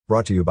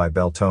brought to you by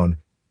Beltone,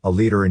 a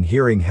leader in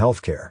hearing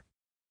healthcare.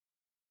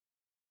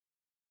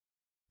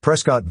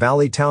 Prescott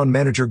Valley Town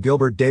Manager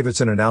Gilbert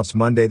Davidson announced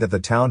Monday that the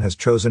town has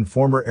chosen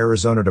former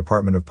Arizona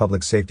Department of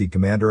Public Safety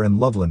Commander and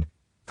Loveland,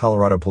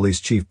 Colorado Police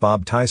Chief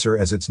Bob Tyser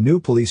as its new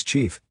police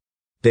chief.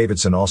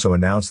 Davidson also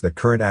announced that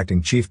current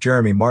acting chief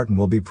Jeremy Martin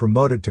will be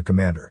promoted to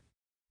commander.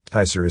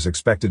 Tyser is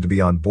expected to be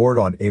on board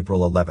on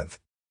April 11th.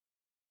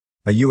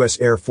 A U.S.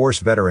 Air Force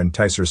veteran,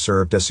 Tyser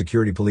served as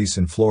security police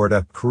in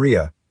Florida,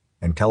 Korea,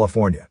 and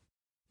California.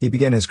 He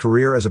began his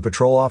career as a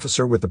patrol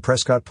officer with the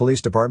Prescott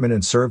Police Department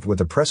and served with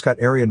the Prescott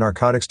Area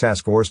Narcotics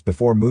Task Force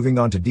before moving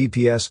on to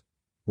DPS,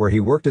 where he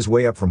worked his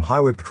way up from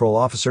highway patrol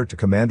officer to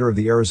commander of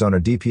the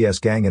Arizona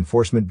DPS Gang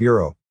Enforcement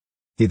Bureau.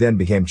 He then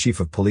became chief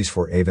of police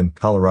for Avon,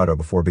 Colorado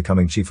before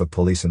becoming chief of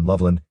police in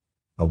Loveland,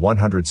 a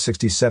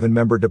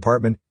 167-member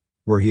department,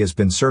 where he has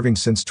been serving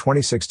since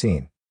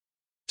 2016.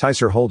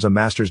 Tyser holds a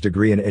master's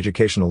degree in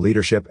educational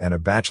leadership and a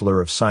Bachelor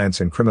of Science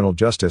in Criminal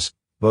Justice,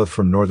 both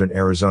from Northern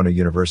Arizona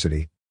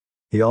University.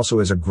 He also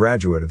is a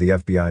graduate of the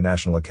FBI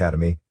National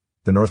Academy,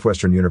 the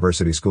Northwestern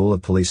University School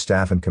of Police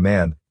Staff and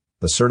Command,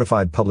 the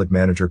Certified Public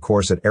Manager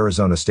course at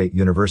Arizona State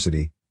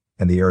University,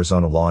 and the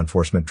Arizona Law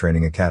Enforcement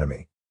Training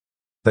Academy.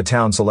 The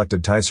town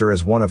selected Tyser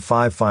as one of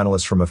 5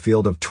 finalists from a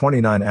field of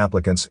 29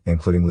 applicants,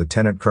 including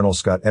Lieutenant Colonel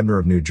Scott Ebner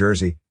of New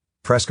Jersey,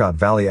 Prescott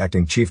Valley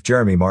Acting Chief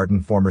Jeremy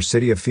Martin, former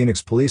City of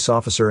Phoenix police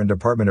officer and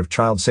Department of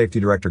Child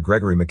Safety Director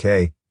Gregory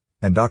McKay,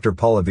 and Dr.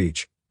 Paula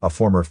Veach, a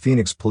former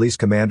Phoenix police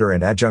commander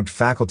and adjunct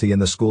faculty in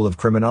the School of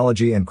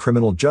Criminology and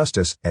Criminal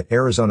Justice at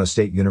Arizona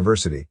State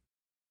University.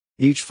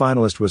 Each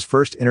finalist was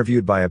first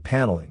interviewed by a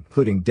panel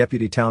including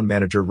Deputy Town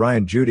Manager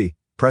Ryan Judy,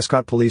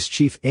 Prescott Police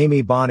Chief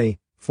Amy Bonney,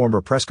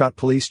 former Prescott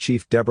Police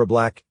Chief Deborah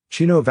Black,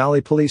 Chino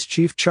Valley Police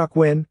Chief Chuck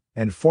Wynn,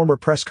 and former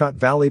Prescott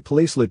Valley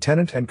Police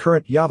Lieutenant and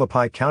current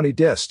Yavapai County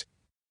Dist.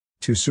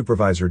 2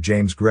 Supervisor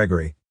James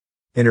Gregory.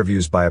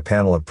 Interviews by a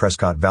panel of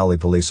Prescott Valley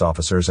police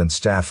officers and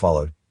staff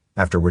followed,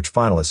 after which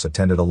finalists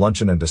attended a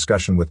luncheon and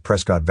discussion with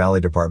Prescott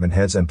Valley department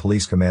heads and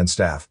police command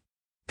staff.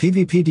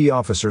 PVPD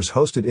officers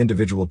hosted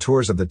individual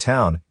tours of the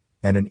town,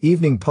 and an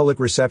evening public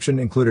reception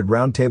included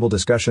roundtable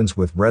discussions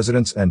with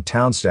residents and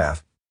town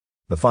staff.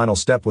 The final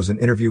step was an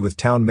interview with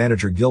Town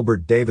Manager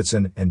Gilbert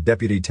Davidson and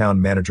Deputy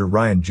Town Manager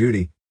Ryan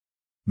Judy.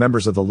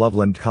 Members of the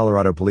Loveland,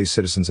 Colorado Police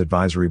Citizens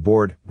Advisory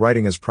Board,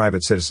 writing as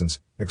private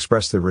citizens,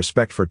 expressed their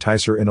respect for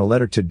Tyser in a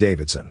letter to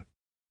Davidson.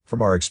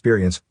 From our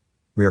experience,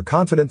 we are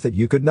confident that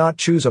you could not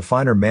choose a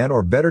finer man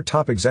or better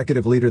top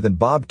executive leader than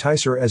Bob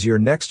Tyser as your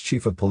next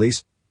chief of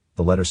police,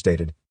 the letter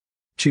stated.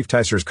 Chief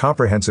Tyser's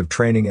comprehensive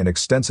training and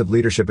extensive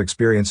leadership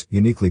experience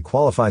uniquely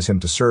qualifies him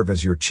to serve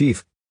as your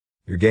chief.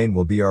 Your gain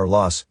will be our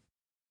loss.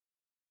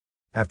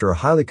 After a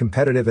highly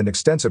competitive and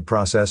extensive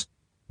process,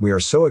 we are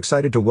so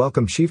excited to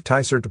welcome Chief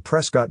Tyser to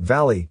Prescott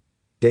Valley,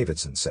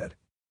 Davidson said.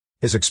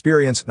 His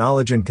experience,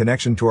 knowledge, and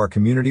connection to our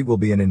community will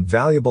be an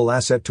invaluable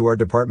asset to our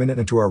department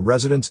and to our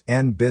residents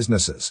and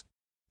businesses.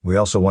 We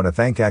also want to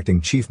thank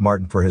Acting Chief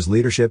Martin for his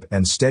leadership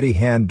and steady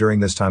hand during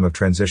this time of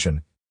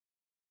transition.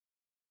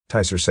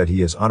 Tyser said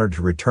he is honored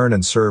to return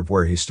and serve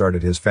where he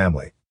started his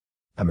family.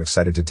 I'm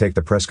excited to take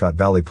the Prescott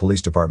Valley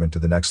Police Department to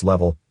the next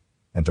level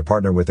and to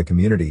partner with the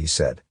community, he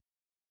said.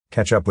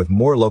 Catch up with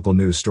more local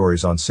news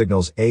stories on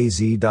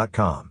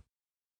signalsaz.com.